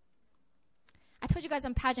 I told you guys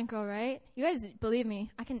I'm pageant girl, right? You guys believe me.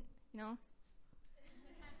 I can,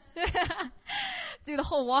 do the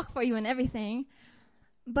whole walk for you and everything.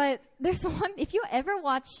 But there's one, if you ever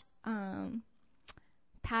watch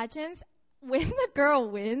pageants, when the girl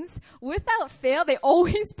wins, without fail, they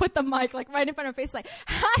always put the mic right in front of her face,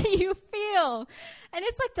 how do you feel? And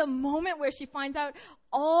it's the moment where she finds out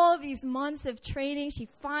all these months of training, she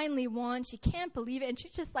finally won. She can't believe it. And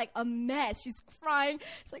she's just a mess. She's crying.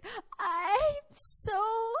 She's like, I'm so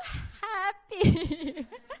happy.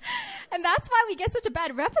 And that's why we get such a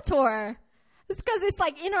bad repertoire. It's because it's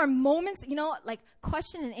in our moments,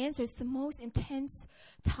 question and answer is the most intense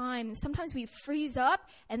time. Sometimes we freeze up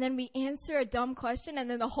and then we answer a dumb question and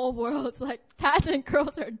then the whole world's pageant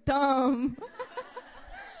girls are dumb.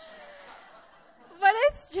 But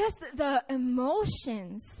it's just the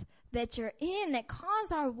emotions that you're in that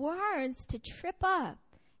cause our words to trip up.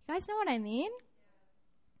 You guys know what I mean?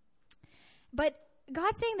 But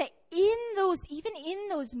God's saying that even in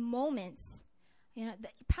those moments, the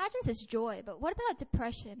pageants is joy, but what about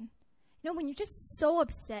depression? When you're just so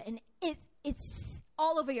upset and it's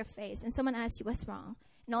all over your face and someone asks you what's wrong,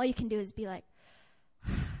 and all you can do is be like,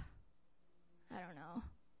 I don't know.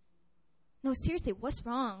 No, seriously, what's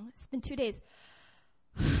wrong? It's been 2 days.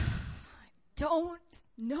 I don't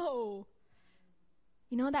know.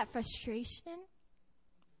 That frustration?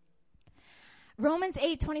 Romans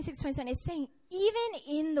 8, 26, 27, it's saying even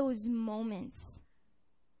in those moments,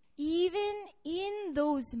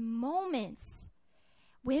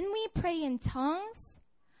 When we pray in tongues,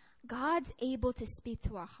 God's able to speak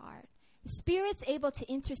to our heart. The Spirit's able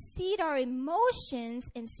to intercede our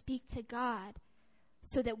emotions and speak to God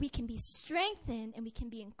so that we can be strengthened and we can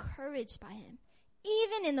be encouraged by Him,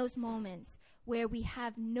 even in those moments where we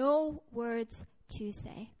have no words to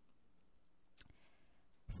say.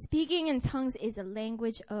 Speaking in tongues is a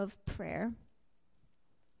language of prayer.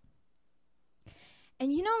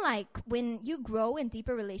 And you know, like when you grow in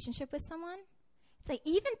deeper relationship with someone, it's like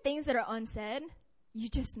even things that are unsaid, you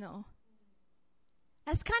just know.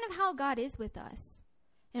 That's kind of how God is with us.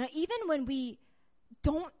 You know, even when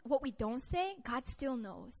what we don't say, God still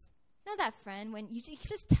knows. You know that friend, when you can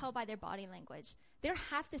just tell by their body language. They don't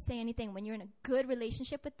have to say anything. When you're in a good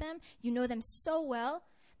relationship with them, you know them so well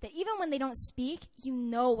that even when they don't speak, you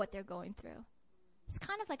know what they're going through. It's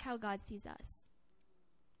kind of like how God sees us.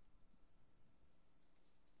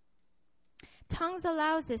 Tongues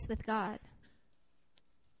allows this with God.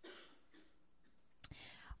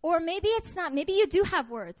 Or maybe it's not. Maybe you do have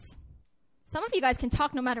words. Some of you guys can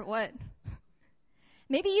talk no matter what.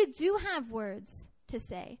 Maybe you do have words to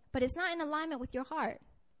say, but it's not in alignment with your heart.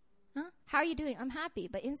 Huh? How are you doing? I'm happy,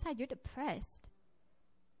 but inside you're depressed.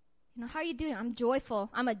 You know, how are you doing? I'm joyful.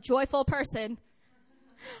 I'm a joyful person.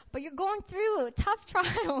 But you're going through a tough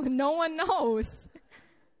trial. No one knows.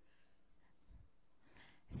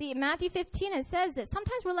 See, Matthew 15, it says that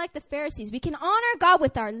sometimes we're like the Pharisees. We can honor God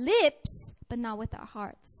with our lips, but not with our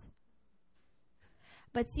hearts.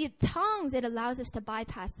 But see, tongues, it allows us to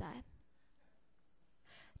bypass that.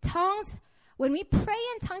 Tongues, when we pray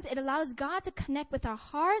in tongues, it allows God to connect with our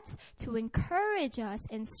hearts, to encourage us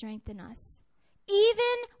and strengthen us,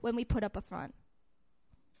 even when we put up a front.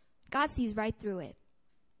 God sees right through it.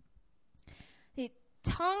 The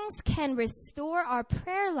tongues can restore our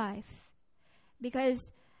prayer life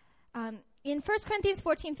because in 1 Corinthians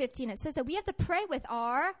 14:15, it says that we have to pray with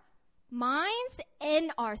our minds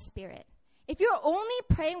and our spirit. If you're only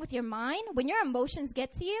praying with your mind, when your emotions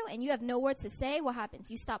get to you and you have no words to say, what happens?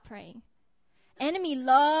 You stop praying. Enemy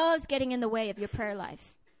loves getting in the way of your prayer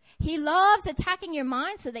life. He loves attacking your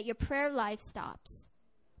mind so that your prayer life stops.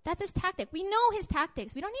 That's his tactic. We know his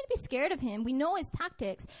tactics. We don't need to be scared of him. We know his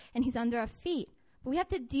tactics, and he's under our feet. But we have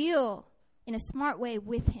to deal in a smart way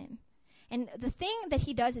with him. And the thing that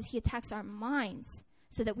he does is he attacks our minds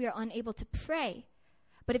so that we are unable to pray.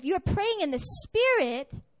 But if you are praying in the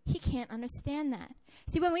Spirit, he can't understand that.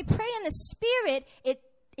 See, when we pray in the Spirit, it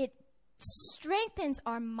strengthens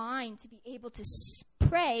our mind to be able to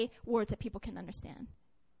pray words that people can understand.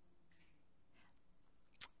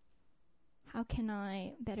 How can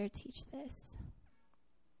I better teach this?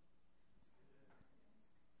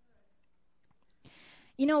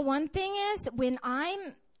 You know, one thing is when I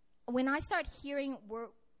start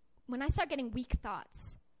getting weak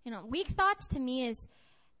thoughts. You know, weak thoughts to me is,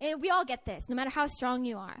 we all get this, no matter how strong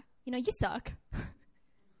you are. You know, you suck.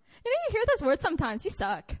 You hear those words sometimes, you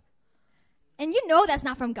suck. And you know that's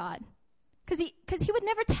not from God. Because he would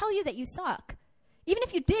never tell you that you suck. Even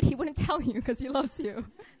if you did, he wouldn't tell you because he loves you.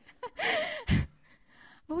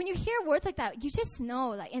 But when you hear words like that, you just know,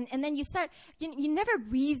 like, and then you start, you never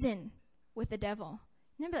reason with the devil.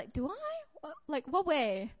 You never like, do I? Like, what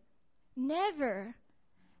way? Never.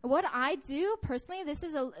 What I do personally, this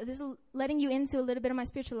is letting you into a little bit of my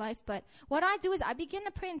spiritual life, but what I do is I begin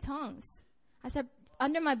to pray in tongues. I start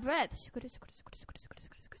under my breath. You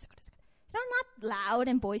know, not loud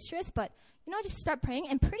and boisterous, but, just start praying,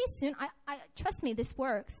 and pretty soon, I trust me, this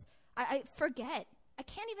works. I forget. I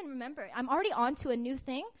can't even remember. I'm already on to a new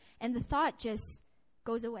thing, and the thought just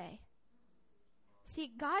goes away.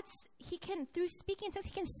 See, he can, through speaking in tongues,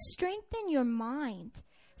 he can strengthen your mind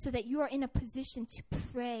so that you are in a position to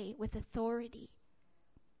pray with authority.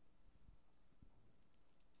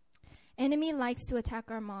 Enemy likes to attack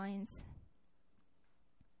our minds.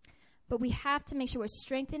 But we have to make sure we're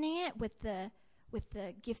strengthening it with the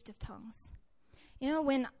gift of tongues.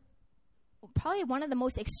 Probably one of the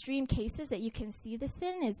most extreme cases that you can see this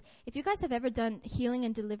in is if you guys have ever done healing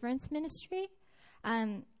and deliverance ministry.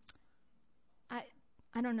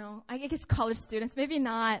 I don't know. I guess college students, maybe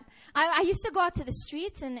not. I used to go out to the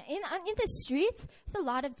streets, and in the streets, there's a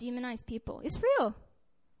lot of demonized people. It's real.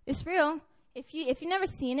 It's real. If you've never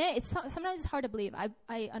seen it, sometimes it's hard to believe.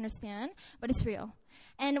 I understand, but it's real.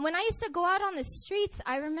 And when I used to go out on the streets,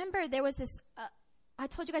 I remember there was this. I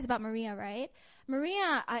told you guys about Maria, right?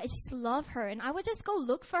 Maria, I just love her, and I would just go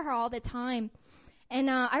look for her all the time. And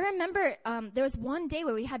I remember there was one day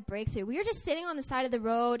where we had breakthrough. We were just sitting on the side of the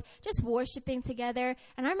road, just worshiping together.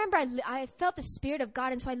 And I remember I felt the Spirit of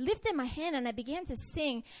God. And so I lifted my hand and I began to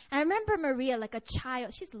sing. And I remember Maria, like a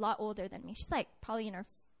child. She's a lot older than me. She's like probably in her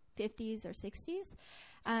 50s or 60s.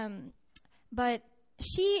 But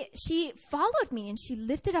she followed me, and she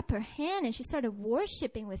lifted up her hand, and she started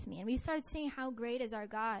worshiping with me, and we started saying how great is our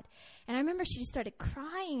God. And I remember she just started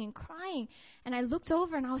crying and crying, and I looked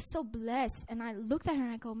over, and I was so blessed, and I looked at her,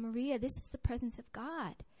 and I go, Maria, this is the presence of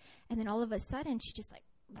God. And then all of a sudden, she just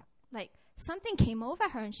like something came over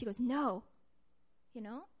her, and she goes, no,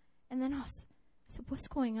 and then I said, what's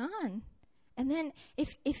going on? And then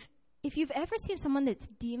if you've ever seen someone that's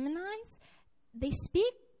demonized, they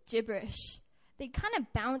speak gibberish. They kind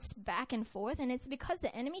of bounce back and forth, and it's because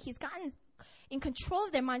the enemy, he's gotten in control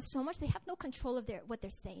of their minds so much they have no control of what they're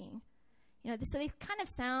saying. So they kind of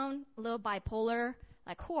sound a little bipolar,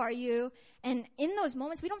 like, who are you? And in those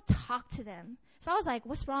moments, we don't talk to them. So I was like,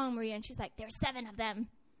 what's wrong, Maria? And she's like, there's 7 of them.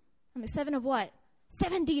 I'm like, 7 of what?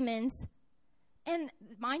 7 demons. And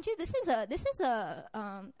mind you, this is a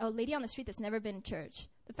lady on the street that's never been in church.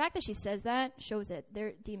 The fact that she says that shows that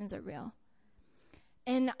their demons are real.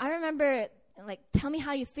 And I remember, tell me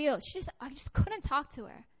how you feel. I just couldn't talk to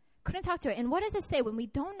her. And what does it say? When we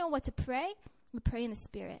don't know what to pray, we pray in the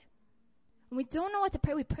Spirit. When we don't know what to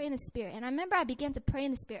pray, we pray in the Spirit. And I remember I began to pray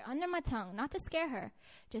in the Spirit under my tongue, not to scare her.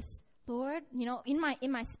 Just, Lord, in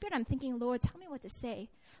my spirit, I'm thinking, Lord, tell me what to say.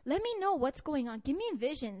 Let me know what's going on. Give me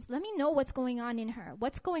visions. Let me know what's going on in her.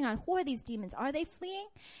 What's going on? Who are these demons? Are they fleeing?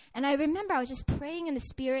 And I remember I was just praying in the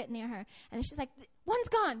Spirit near her. And she's like, one's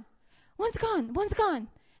gone. One's gone. One's gone.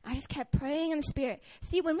 I just kept praying in the Spirit.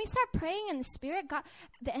 See, when we start praying in the Spirit, God,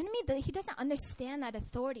 the enemy, he doesn't understand that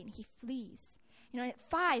authority, and he flees.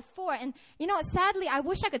 5, 4. And, sadly, I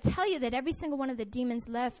wish I could tell you that every single one of the demons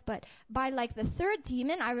left, but by, the 3rd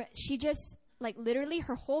demon, she just, literally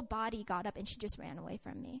her whole body got up, and she just ran away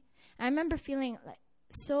from me. And I remember feeling,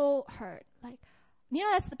 so hurt.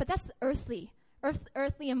 That's the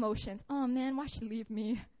earthly emotions. Oh, man, why'd she leave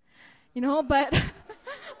me? But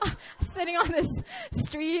sitting on this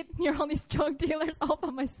street near all these drug dealers all by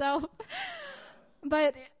myself.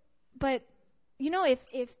 But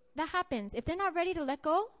if that happens, if they're not ready to let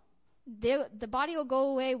go, the body will go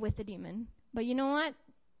away with the demon. But you know what?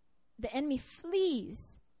 The enemy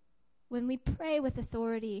flees when we pray with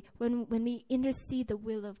authority, when we intercede the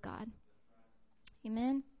will of God.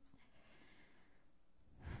 Amen.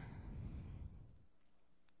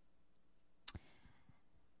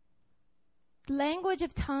 Language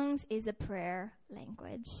of tongues is a prayer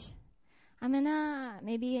language. I'm gonna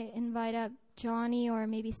maybe invite up Johnny or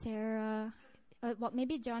maybe Sarah.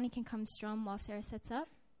 Maybe Johnny can come strum while Sarah sets up.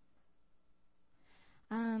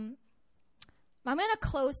 I'm gonna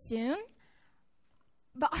close soon.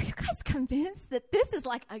 But are you guys convinced that this is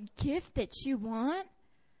like a gift that you want?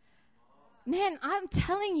 Man, I'm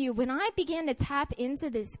telling you, when I began to tap into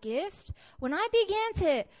this gift, when I began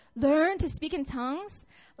to learn to speak in tongues,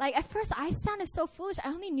 at first I sounded so foolish. I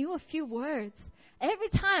only knew a few words. Every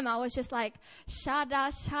time I was just like,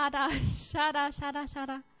 shada, shada, shada, shada,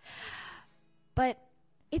 shada. But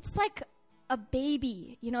it's like a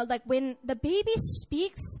baby, when the baby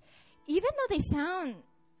speaks, even though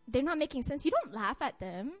they're not making sense, you don't laugh at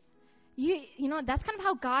them. That's kind of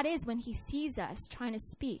how God is when he sees us trying to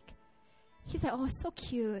speak. He's like, oh, so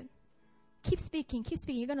cute. Keep speaking.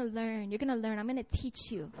 You're going to learn. I'm going to teach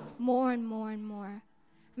you more and more and more.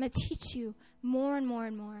 I'm going to teach you more and more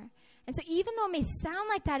and more. And so even though it may sound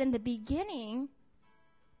like that in the beginning,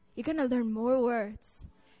 you're going to learn more words.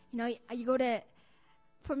 You go to,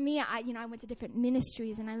 for me, I went to different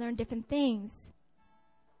ministries and I learned different things.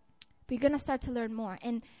 But you're going to start to learn more.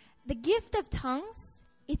 And the gift of tongues,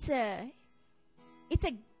 it's a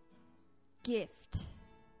gift.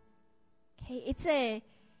 Okay,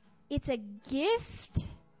 it's a gift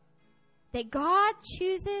that God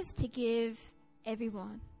chooses to give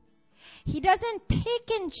everyone. He doesn't pick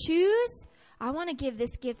and choose. I want to give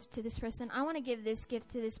this gift to this person. I want to give this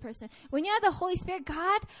gift to this person. When you have the Holy Spirit,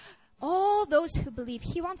 God, all those who believe,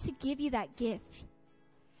 he wants to give you that gift.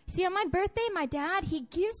 See, on my birthday, my dad, he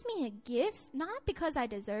gives me a gift, not because I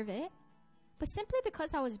deserve it, but simply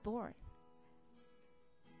because I was born.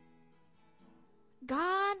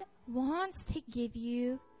 God wants to give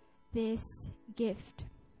you this gift.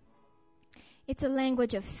 It's a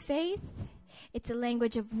language of faith, it's a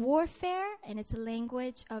language of warfare, and it's a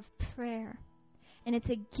language of prayer. And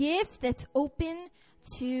it's a gift that's open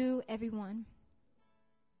to everyone.